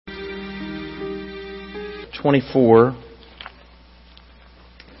24.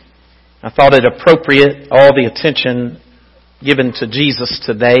 I thought it appropriate, all the attention given to Jesus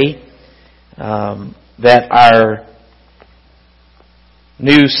today, that our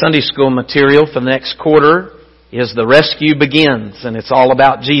new Sunday school material for the next quarter is The Rescue Begins, and it's all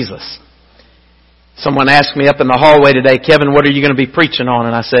about Jesus. Someone asked me up in the hallway today, Kevin, what are you going to be preaching on?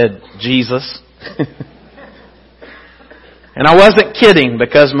 And I said, Jesus. And I wasn't kidding,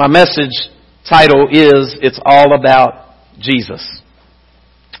 because my message title is, It's All About Jesus.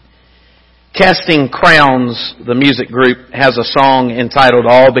 Casting Crowns, the music group, has a song entitled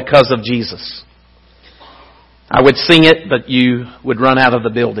All Because of Jesus. I would sing it, but you would run out of the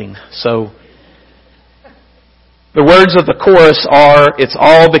building. So, the words of the chorus are, it's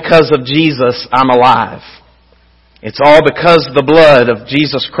all because of Jesus I'm alive. It's all because of the blood of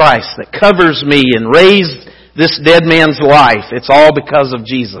Jesus Christ that covers me and raised this dead man's life. It's all because of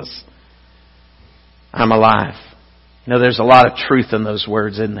Jesus I'm alive. You know, there's a lot of truth in those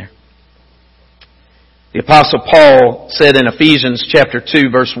words, isn't there? The Apostle Paul said in Ephesians chapter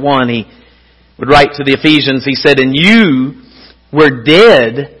 2 verse 1, he would write to the Ephesians, he said, and you were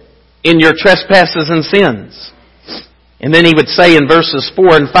dead in your trespasses and sins. And then he would say in verses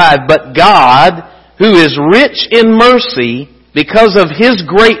 4 and 5, but God, who is rich in mercy, because of His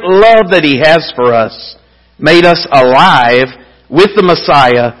great love that He has for us, made us alive with the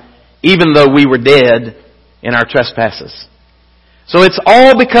Messiah, even though we were dead in our trespasses. So it's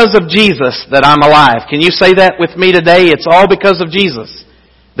all because of Jesus that I'm alive. Can you say that with me today? It's all because of Jesus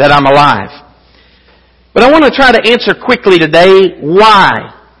that I'm alive. But I want to try to answer quickly today,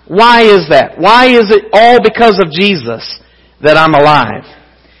 why? Why is that? Why is it all because of Jesus that I'm alive?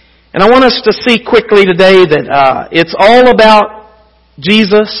 And I want us to see quickly today that it's all about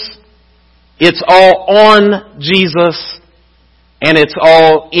Jesus, it's all on Jesus, and it's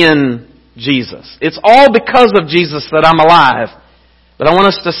all in Jesus. It's all because of Jesus that I'm alive. But I want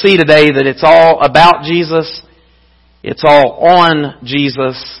us to see today that it's all about Jesus, it's all on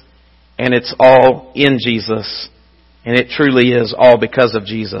Jesus, and it's all in Jesus. And it truly is all because of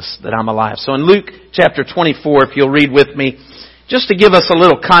Jesus that I'm alive. So in Luke chapter 24, if you'll read with me, just to give us a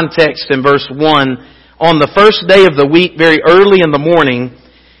little context in verse 1, on the first day of the week, very early in the morning,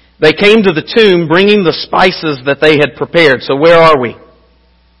 they came to the tomb bringing the spices that they had prepared. So where are we?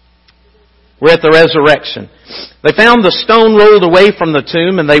 We're at the resurrection. They found the stone rolled away from the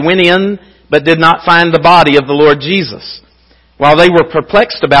tomb, and they went in, but did not find the body of the Lord Jesus. While they were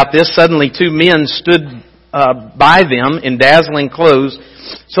perplexed about this, suddenly two men stood by them in dazzling clothes.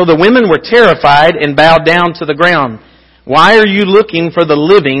 So the women were terrified and bowed down to the ground. Why are you looking for the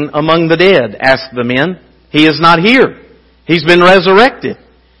living among the dead? Asked the men. He is not here. He's been resurrected.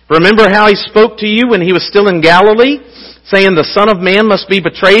 Remember how He spoke to you when He was still in Galilee, saying the Son of Man must be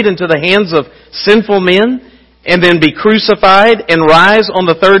betrayed into the hands of sinful men and then be crucified and rise on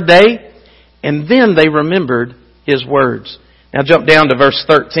the third day? And then they remembered His words. Now jump down to verse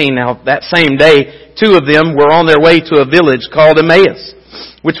 13. Now that same day, two of them were on their way to a village called Emmaus,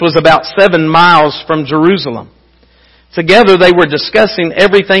 which was about 7 miles from Jerusalem. Together they were discussing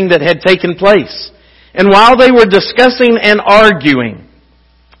everything that had taken place. And while they were discussing and arguing,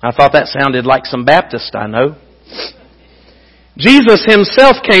 I thought that sounded like some Baptist I know, Jesus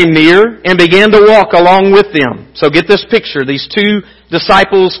Himself came near and began to walk along with them. So get this picture. These two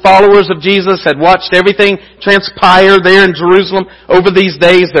disciples, followers of Jesus, had watched everything transpire there in Jerusalem over these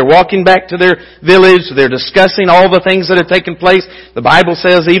days. They're walking back to their village. They're discussing all the things that had taken place. The Bible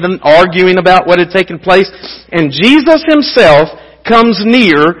says even arguing about what had taken place. And Jesus Himself comes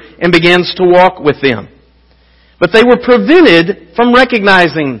near and begins to walk with them. But they were prevented from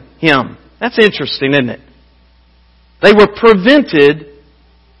recognizing Him. That's interesting, isn't it? They were prevented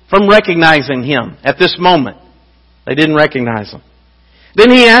from recognizing Him at this moment. They didn't recognize Him.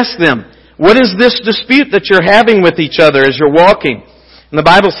 Then He asked them, what is this dispute that you're having with each other as you're walking? And the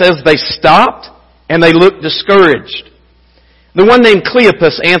Bible says they stopped and they looked discouraged. The one named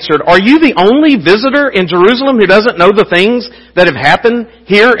Cleopas answered, are you the only visitor in Jerusalem who doesn't know the things that have happened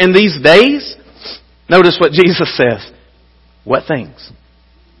here in these days? Notice what Jesus says. What things?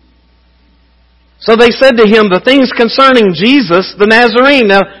 So they said to Him, the things concerning Jesus the Nazarene.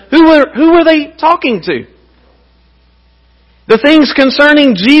 Now, who were they talking to? The things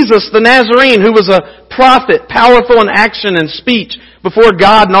concerning Jesus the Nazarene, who was a prophet, powerful in action and speech before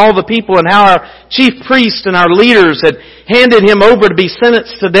God and all the people, and how our chief priests and our leaders had handed Him over to be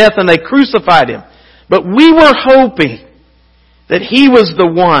sentenced to death, and they crucified Him. But we were hoping that He was the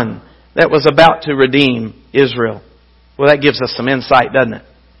one that was about to redeem Israel. Well, that gives us some insight, doesn't it?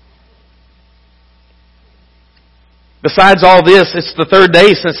 Besides all this, it's the third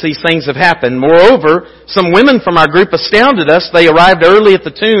day since these things have happened. Moreover, some women from our group astounded us. They arrived early at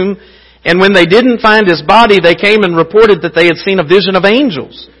the tomb, and when they didn't find his body, they came and reported that they had seen a vision of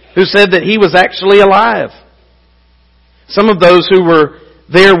angels who said that he was actually alive. Some of those who were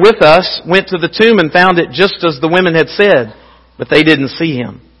there with us went to the tomb and found it just as the women had said, but they didn't see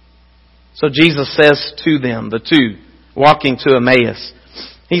him. So Jesus says to them, the two, walking to Emmaus,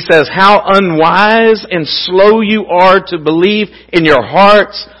 He says, how unwise and slow you are to believe in your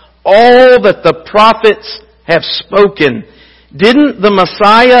hearts all that the prophets have spoken. Didn't the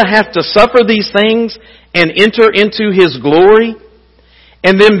Messiah have to suffer these things and enter into His glory?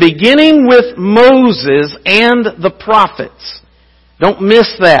 And then beginning with Moses and the prophets. Don't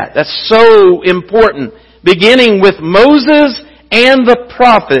miss that. That's so important. Beginning with Moses and the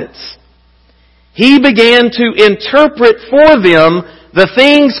prophets. He began to interpret for them the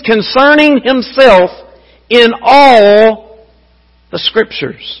things concerning Himself in all the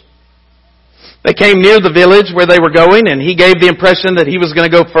Scriptures. They came near the village where they were going, and He gave the impression that He was going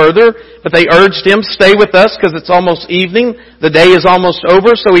to go further, but they urged Him, stay with us because it's almost evening. The day is almost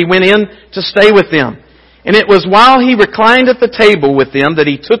over, so He went in to stay with them. And it was while He reclined at the table with them that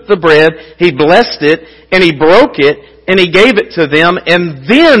He took the bread, He blessed it, and He broke it, and He gave it to them, and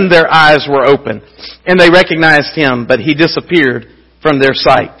then their eyes were open, and they recognized Him, but He disappeared from their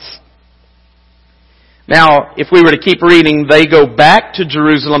sights. Now, if we were to keep reading, they go back to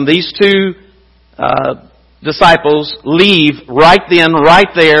Jerusalem. These two disciples leave right then, right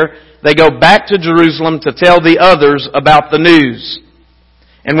there. They go back to Jerusalem to tell the others about the news.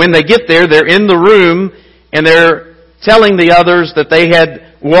 And when they get there, they're in the room and they're telling the others that they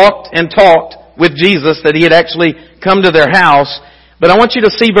had walked and talked with Jesus, that He had actually come to their house. But I want you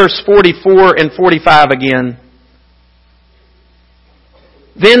to see verse 44 and 45 again.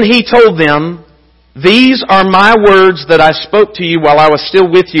 Then He told them, these are my words that I spoke to you while I was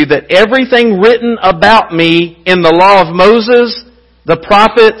still with you, that everything written about me in the law of Moses, the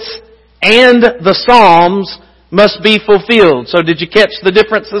prophets, and the Psalms must be fulfilled. So did you catch the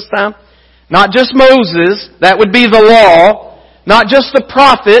difference this time? Not just Moses, that would be the law. Not just the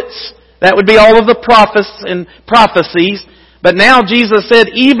prophets, that would be all of the prophets and prophecies. But now Jesus said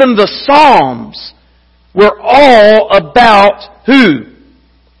even the Psalms were all about who?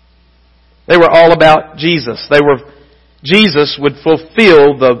 They were all about Jesus. Jesus would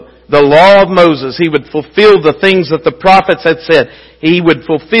fulfill the law of Moses. He would fulfill the things that the prophets had said. He would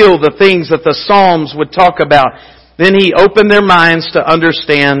fulfill the things that the Psalms would talk about. Then He opened their minds to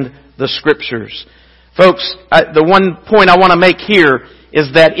understand the Scriptures. Folks, the one point I want to make here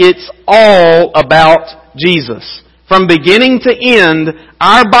is that it's all about Jesus. From beginning to end,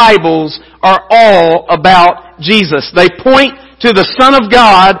 our Bibles are all about Jesus. They point to the Son of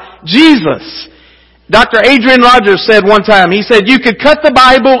God, Jesus. Dr. Adrian Rogers said one time, he said, you could cut the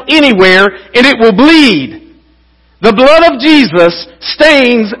Bible anywhere and it will bleed. The blood of Jesus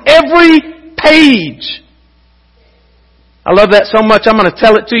stains every page. I love that so much, I'm going to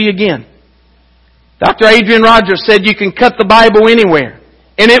tell it to you again. Dr. Adrian Rogers said you can cut the Bible anywhere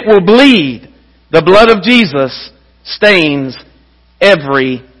and it will bleed. The blood of Jesus stains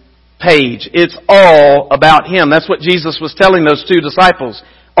every page. It's all about Him. That's what Jesus was telling those two disciples.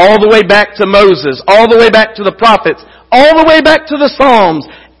 All the way back to Moses, all the way back to the prophets, all the way back to the Psalms.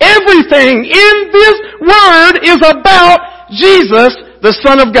 Everything in this Word is about Jesus, the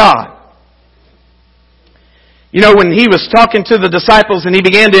Son of God. You know, when He was talking to the disciples and He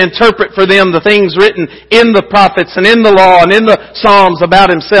began to interpret for them the things written in the prophets and in the law and in the Psalms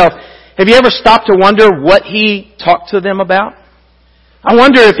about Himself, have you ever stopped to wonder what He talked to them about? I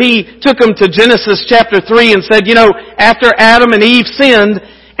wonder if He took them to Genesis chapter 3 and said, you know, after Adam and Eve sinned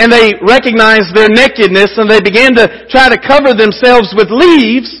and they recognized their nakedness and they began to try to cover themselves with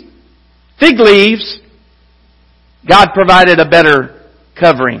leaves, fig leaves, God provided a better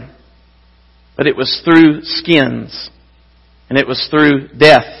covering. But it was through skins, and it was through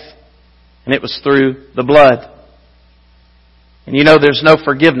death, and it was through the blood. And you know there's no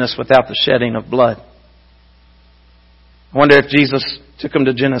forgiveness without the shedding of blood. I wonder if Jesus took them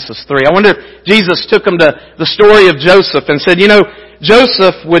to Genesis 3. I wonder if Jesus took them to the story of Joseph and said, you know,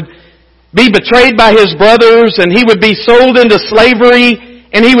 Joseph would be betrayed by his brothers and he would be sold into slavery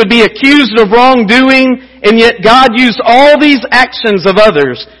and he would be accused of wrongdoing, and yet God used all these actions of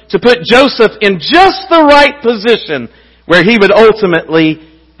others to put Joseph in just the right position where he would ultimately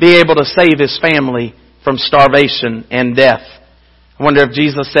be able to save his family from starvation and death. I wonder if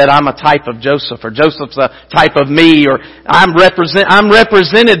Jesus said, I'm a type of Joseph, or Joseph's a type of me, or I'm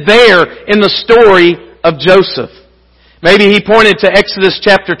represented there in the story of Joseph. Maybe He pointed to Exodus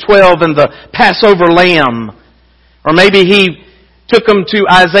chapter 12 and the Passover lamb. Or maybe He took them to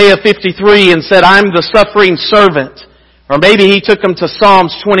Isaiah 53 and said, I'm the suffering servant. Or maybe He took them to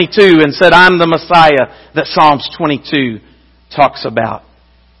Psalms 22 and said, I'm the Messiah that Psalms 22 talks about.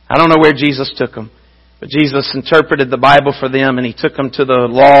 I don't know where Jesus took them. But Jesus interpreted the Bible for them, and He took them to the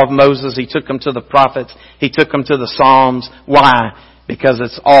law of Moses. He took them to the prophets. He took them to the Psalms. Why? Because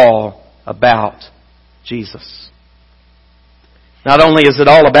it's all about Jesus. Not only is it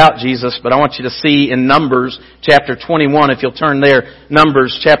all about Jesus, but I want you to see in Numbers chapter 21, if you'll turn there,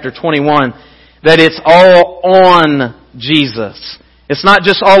 Numbers chapter 21, that it's all on Jesus. It's not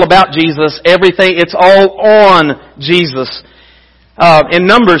just all about Jesus, everything, it's all on Jesus. In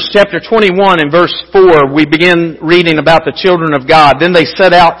Numbers chapter 21 and verse 4, we begin reading about the children of God. Then they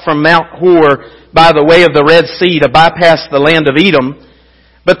set out from Mount Hor by the way of the Red Sea to bypass the land of Edom.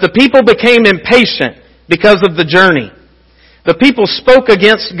 But the people became impatient because of the journey. The people spoke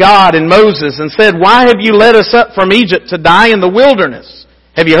against God and Moses and said, why have you led us up from Egypt to die in the wilderness?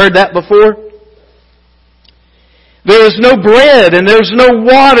 Have you heard that before? There is no bread and there's no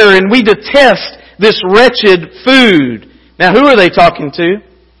water, and we detest this wretched food. Now, who are they talking to?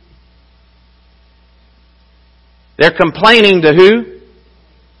 They're complaining to who?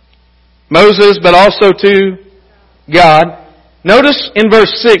 Moses, but also to God. Notice in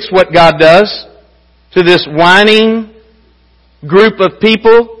verse 6 what God does to this whining group of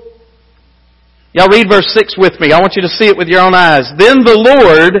people. Y'all read verse 6 with me. I want you to see it with your own eyes. Then the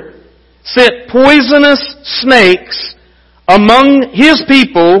Lord sent poisonous snakes among His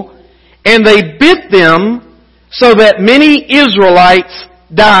people, and they bit them so that many Israelites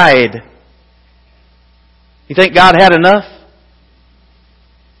died. You think God had enough?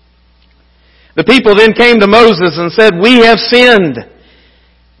 The people then came to Moses and said, we have sinned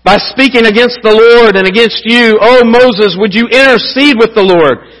by speaking against the Lord and against you. Oh Moses, would you intercede with the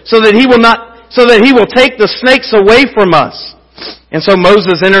Lord so that He will take the snakes away from us? And so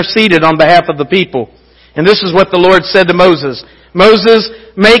Moses interceded on behalf of the people. And this is what the Lord said to Moses. Moses,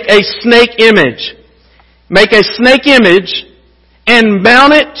 make a snake image. Make a snake image and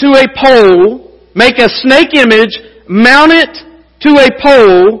mount it to a pole. Make a snake image, mount it to a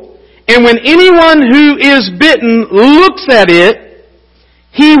pole, and when anyone who is bitten looks at it,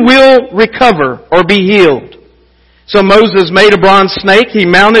 he will recover or be healed. So Moses made a bronze snake. He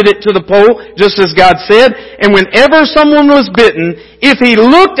mounted it to the pole, just as God said. And whenever someone was bitten, if he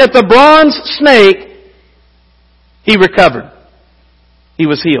looked at the bronze snake, he recovered. He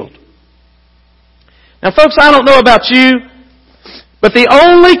was healed. Now folks, I don't know about you, but the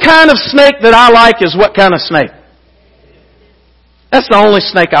only kind of snake that I like is what kind of snake? That's the only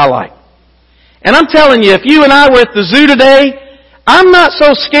snake I like. And I'm telling you, if you and I were at the zoo today, I'm not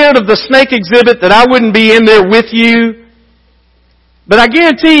so scared of the snake exhibit that I wouldn't be in there with you. But I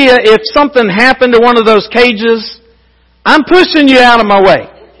guarantee you, if something happened to one of those cages, I'm pushing you out of my way.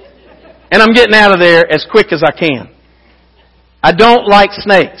 And I'm getting out of there as quick as I can. I don't like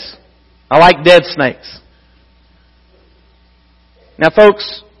snakes. I like dead snakes. Now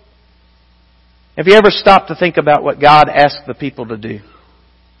folks, have you ever stopped to think about what God asked the people to do?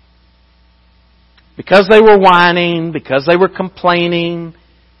 Because they were whining, because they were complaining,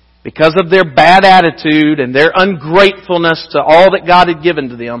 because of their bad attitude and their ungratefulness to all that God had given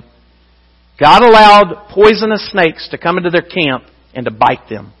to them, God allowed poisonous snakes to come into their camp and to bite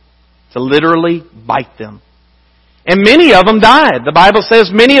them. To literally bite them. And many of them died. The Bible says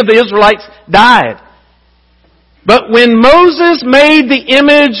many of the Israelites died. But when Moses made the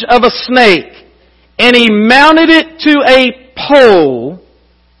image of a snake and he mounted it to a pole,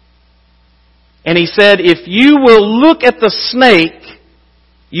 and he said, if you will look at the snake,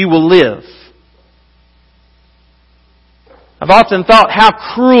 you will live. I've often thought, how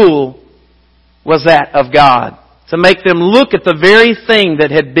cruel was that of God to make them look at the very thing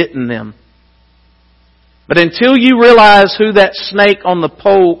that had bitten them. But until you realize who that snake on the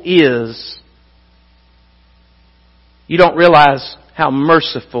pole is, you don't realize how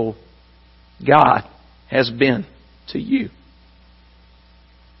merciful God has been to you.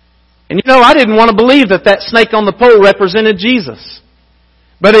 And you know, I didn't want to believe that that snake on the pole represented Jesus.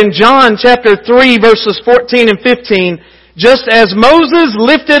 But in John chapter 3 verses 14 and 15, just as Moses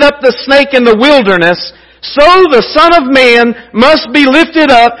lifted up the snake in the wilderness, so the Son of Man must be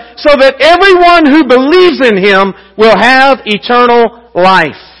lifted up so that everyone who believes in Him will have eternal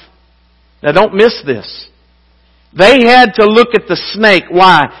life. Now don't miss this. They had to look at the snake.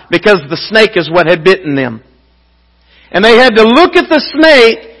 Why? Because the snake is what had bitten them. And they had to look at the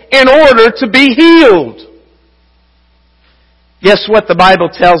snake in order to be healed. Guess what the Bible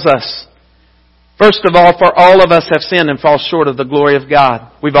tells us? First of all, for all of us have sinned and fall short of the glory of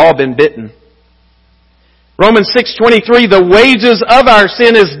God. We've all been bitten. Romans 6:23, the wages of our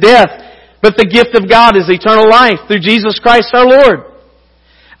sin is death, but the gift of God is eternal life through Jesus Christ our Lord.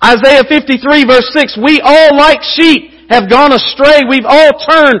 Isaiah 53 verse 6, we all like sheep have gone astray. We've all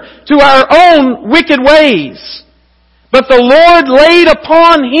turned to our own wicked ways. But the Lord laid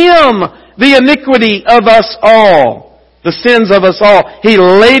upon Him the iniquity of us all, the sins of us all. He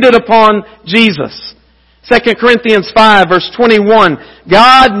laid it upon Jesus. 2 Corinthians 5 verse 21,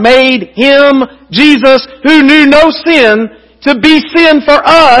 God made Him, Jesus, who knew no sin, to be sin for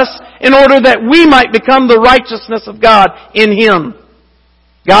us in order that we might become the righteousness of God in Him.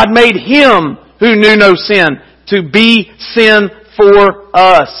 God made Him who knew no sin to be sin for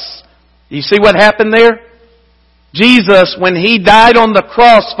us. You see what happened there? Jesus, when He died on the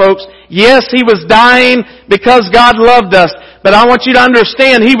cross, folks, yes, He was dying because God loved us. But I want you to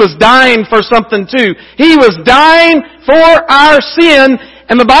understand, He was dying for something too. He was dying for our sin,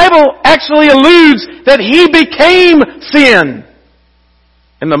 and the Bible actually alludes that He became sin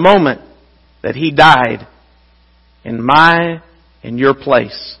in the moment that He died in my and your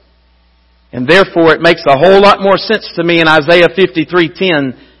place. And therefore it makes a whole lot more sense to me in Isaiah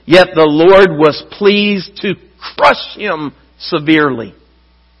 53:10, yet the Lord was pleased to crush Him severely.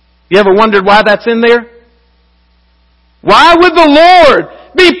 You ever wondered why that's in there? Why would the Lord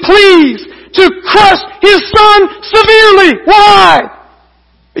be pleased to crush His Son severely? Why?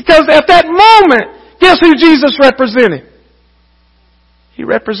 Because at that moment, guess who Jesus represented? He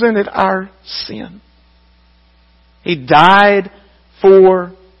represented our sin. He died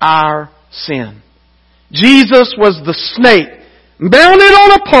for our sin. Jesus was the snake mounted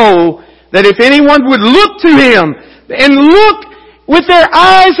on a pole that if anyone would look to Him and look with their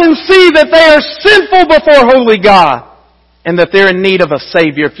eyes and see that they are sinful before holy God and that they're in need of a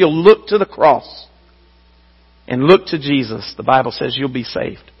Savior, if you'll look to the cross and look to Jesus, the Bible says you'll be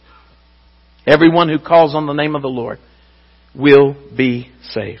saved. Everyone who calls on the name of the Lord will be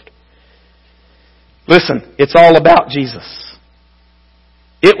saved. Listen, it's all about Jesus.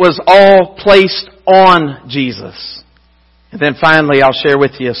 It was all placed on Jesus. And then finally, I'll share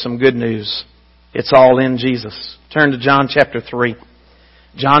with you some good news. It's all in Jesus. Turn to John chapter 3.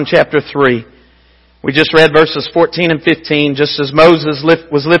 John chapter 3. We just read verses 14 and 15. Just as Moses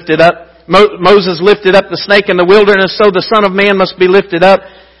was lifted up, Moses lifted up the snake in the wilderness, so the Son of Man must be lifted up,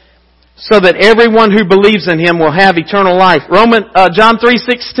 so that everyone who believes in Him will have eternal life. John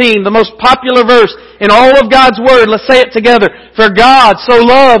 3:16, the most popular verse in all of God's Word. Let's say it together. For God so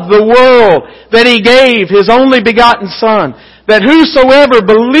loved the world that He gave His only begotten Son, that whosoever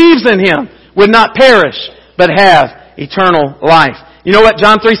believes in Him would not perish, but have eternal life. You know what?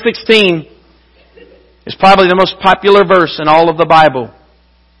 John 3:16 is probably the most popular verse in all of the Bible.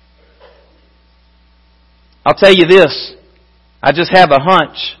 I'll tell you this. I just have a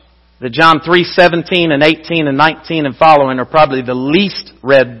hunch that John 3:17 and 18 and 19 and following are probably the least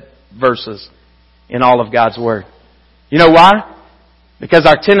read verses in all of God's Word. You know why? Because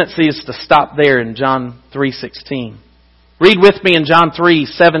our tendency is to stop there in John 3:16. Read with me in John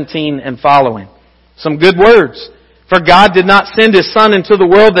 3:17 and following. Some good words. For God did not send His Son into the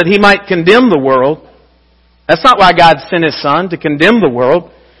world that He might condemn the world. That's not why God sent His Son, to condemn the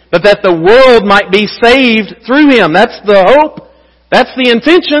world, but that the world might be saved through Him. That's the hope. That's the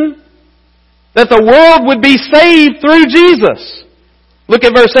intention. That the world would be saved through Jesus. Look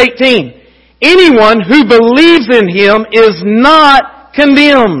at verse 18. Anyone who believes in Him is not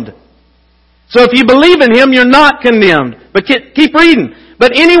condemned. So if you believe in Him, you're not condemned. But keep reading.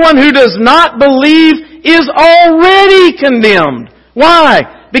 But anyone who does not believe is already condemned.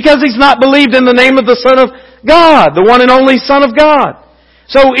 Why? Because he's not believed in the name of the Son of God, the one and only Son of God.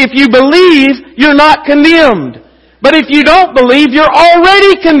 So if you believe, you're not condemned. But if you don't believe, you're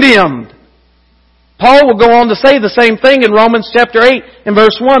already condemned. Paul will go on to say the same thing in Romans chapter 8 and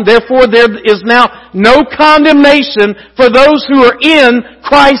verse 1. Therefore there is now no condemnation for those who are in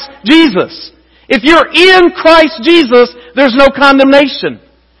Christ Jesus. If you're in Christ Jesus, there's no condemnation.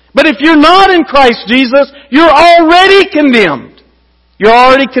 But if you're not in Christ Jesus, you're already condemned. You're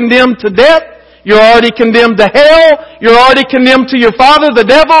already condemned to death. You're already condemned to hell. You're already condemned to your father, the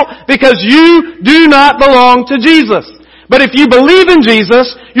devil, because you do not belong to Jesus. But if you believe in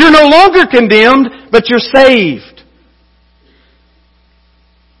Jesus, you're no longer condemned, but you're saved.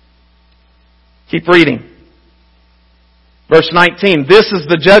 Keep reading. Verse 19. This is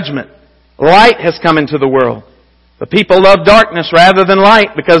the judgment. Light has come into the world. The people love darkness rather than light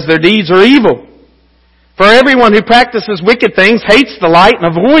because their deeds are evil. For everyone who practices wicked things hates the light and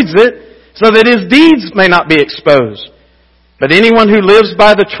avoids it, so that his deeds may not be exposed. But anyone who lives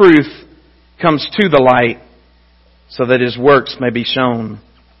by the truth comes to the light, so that his works may be shown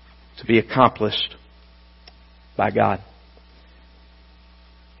to be accomplished by God.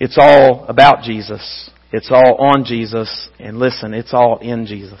 It's all about Jesus. It's all on Jesus. And listen, it's all in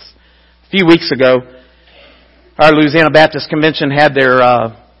Jesus. A few weeks ago, our Louisiana Baptist Convention had their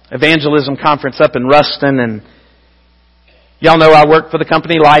evangelism conference up in Ruston, and y'all know I work for the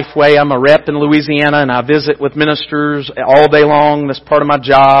company Lifeway. I'm a rep in Louisiana, and I visit with ministers all day long. That's part of my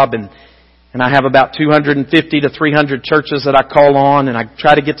job, and I have about 250 to 300 churches that I call on, and I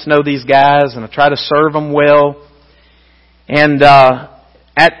try to get to know these guys, and I try to serve them well. And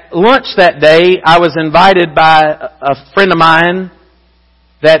at lunch that day, I was invited by a friend of mine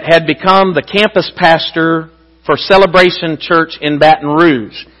that had become the campus pastor for Celebration Church in Baton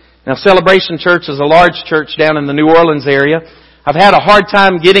Rouge. Now, Celebration Church is a large church down in the New Orleans area. I've had a hard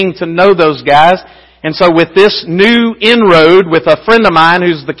time getting to know those guys. And so with this new inroad with a friend of mine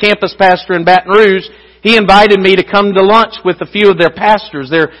who's the campus pastor in Baton Rouge, he invited me to come to lunch with a few of their pastors,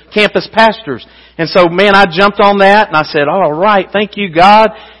 their campus pastors. And so, man, I jumped on that and I said, all right, thank you, God.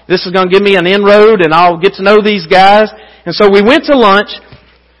 This is going to give me an inroad and I'll get to know these guys. And so we went to lunch.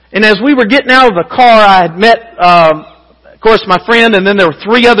 And as we were getting out of the car, I had met, of course, my friend, and then there were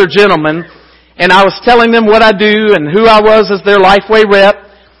 3 other gentlemen. And I was telling them what I do and who I was as their Lifeway rep.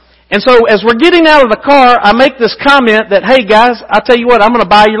 And so as we're getting out of the car, I make this comment that, hey guys, I'll tell you what, I'm going to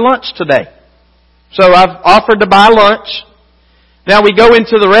buy your lunch today. So I've offered to buy lunch. Now we go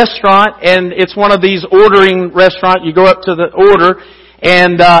into the restaurant, and it's one of these ordering restaurants. You go up to the order,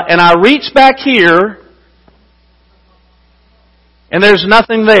 and I reach back here, and there's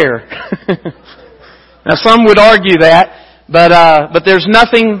nothing there. Now some would argue that, but there's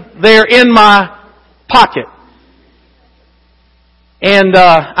nothing there in my pocket. And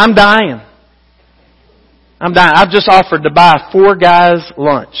I'm dying. I've just offered to buy 4 guys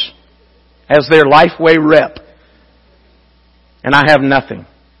lunch as their Lifeway rep. And I have nothing.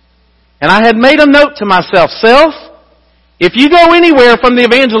 And I had made a note to myself, self, if you go anywhere from the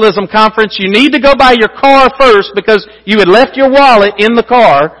evangelism conference, you need to go by your car first because you had left your wallet in the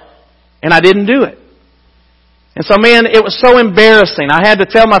car, and I didn't do it. And so, man, it was so embarrassing. I had to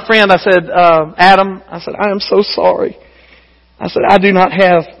tell my friend, I said, Adam, I said, I am so sorry. I said, I do not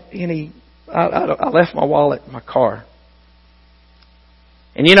have any, I left my wallet in my car.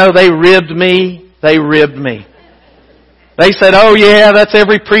 And you know, they ribbed me. They said, oh yeah, that's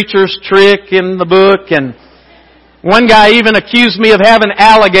every preacher's trick in the book. And one guy even accused me of having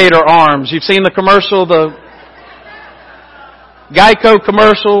alligator arms. You've seen the commercial, the Geico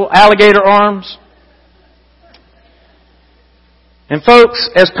commercial, alligator arms? And folks,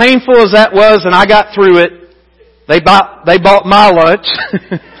 as painful as that was, and I got through it, they bought my lunch.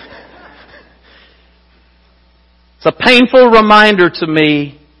 It's a painful reminder to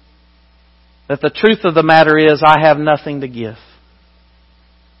me that the truth of the matter is I have nothing to give.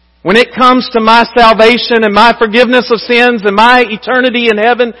 When it comes to my salvation and my forgiveness of sins and my eternity in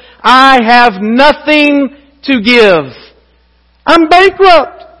heaven, I have nothing to give. I'm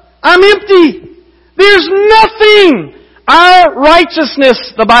bankrupt. I'm empty. There's nothing. Our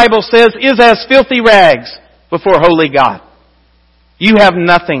righteousness, the Bible says, is as filthy rags before holy God. You have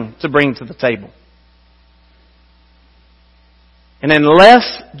nothing to bring to the table. And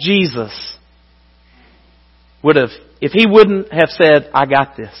unless Jesus would have, if He wouldn't have said, I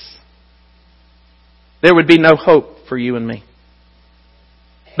got this, there would be no hope for you and me.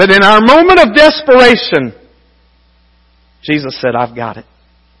 But in our moment of desperation, Jesus said, I've got it.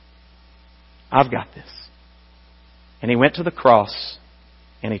 I've got this. And He went to the cross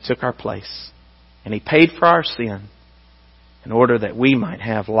and He took our place. And He paid for our sin in order that we might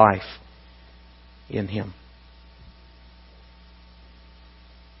have life in Him.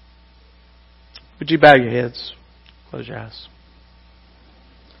 Would you bow your heads? Close your eyes.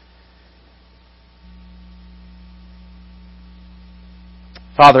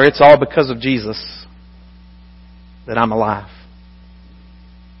 Father, it's all because of Jesus that I'm alive.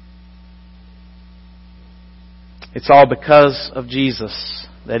 It's all because of Jesus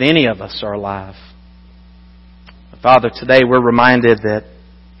that any of us are alive. Father, today we're reminded that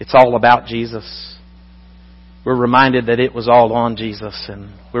it's all about Jesus. We're reminded that it was all on Jesus,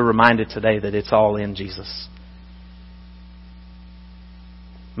 and we're reminded today that it's all in Jesus.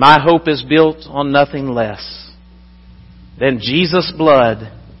 My hope is built on nothing less than Jesus'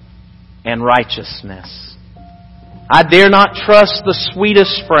 blood and righteousness. I dare not trust the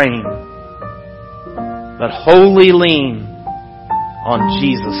sweetest frame, but wholly lean on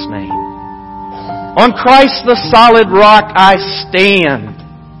Jesus' name. On Christ the solid rock I stand.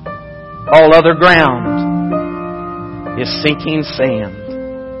 All other ground is sinking sand.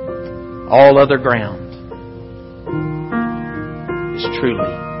 All other ground is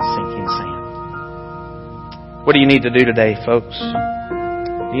truly sinking sand. What do you need to do today, folks?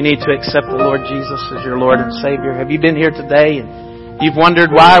 You need to accept the Lord Jesus as your Lord and Savior. Have you been here today and you've wondered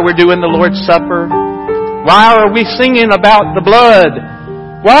why we're doing the Lord's Supper? Why are we singing about the blood?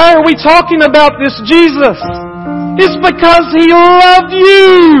 Why are we talking about this Jesus? It's because He loved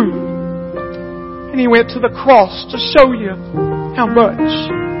you. And He went to the cross to show you how much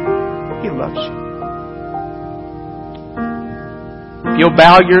He loves you. If you'll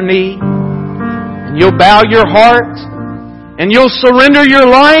bow your knee, and you'll bow your heart, and you'll surrender your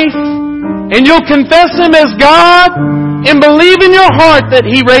life, and you'll confess Him as God, and believe in your heart that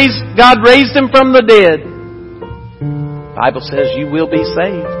God raised Him from the dead, the Bible says you will be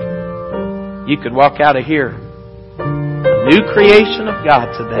saved. You could walk out of here a new creation of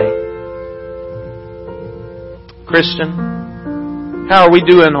God today. Christian, how are we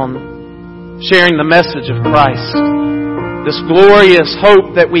doing on sharing the message of Christ? This glorious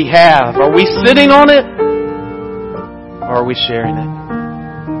hope that we have. Are we sitting on it? Or are we sharing it?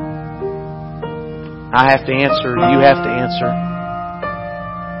 I have to answer. You have to answer.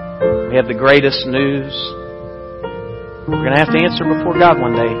 We have the greatest news. We're going to have to answer before God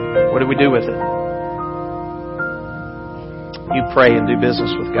one day. What do we do with it? You pray and do business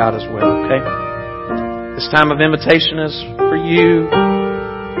with God as well, okay? This time of invitation is for you.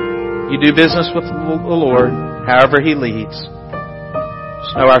 You do business with the Lord however He leads.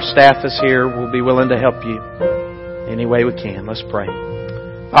 Just know our staff is here. We'll be willing to help you any way we can. Let's pray.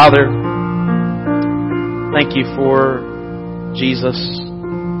 Father, thank you for Jesus.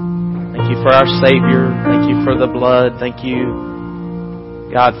 Thank you for our Savior. Thank you for the blood. Thank you,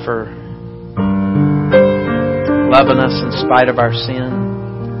 God, for loving us in spite of our sin.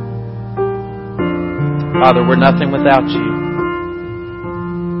 Father, we're nothing without you.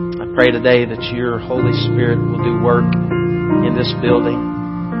 I pray today that your Holy Spirit will do work in this building,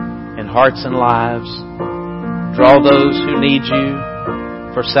 in hearts and lives. Draw those who need you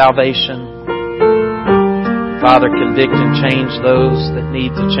for salvation. Father, convict and change those that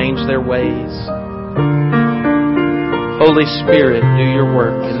need to change their ways. Holy Spirit, do your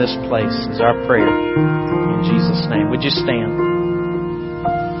work in this place is our prayer. In Jesus' name. Would you stand?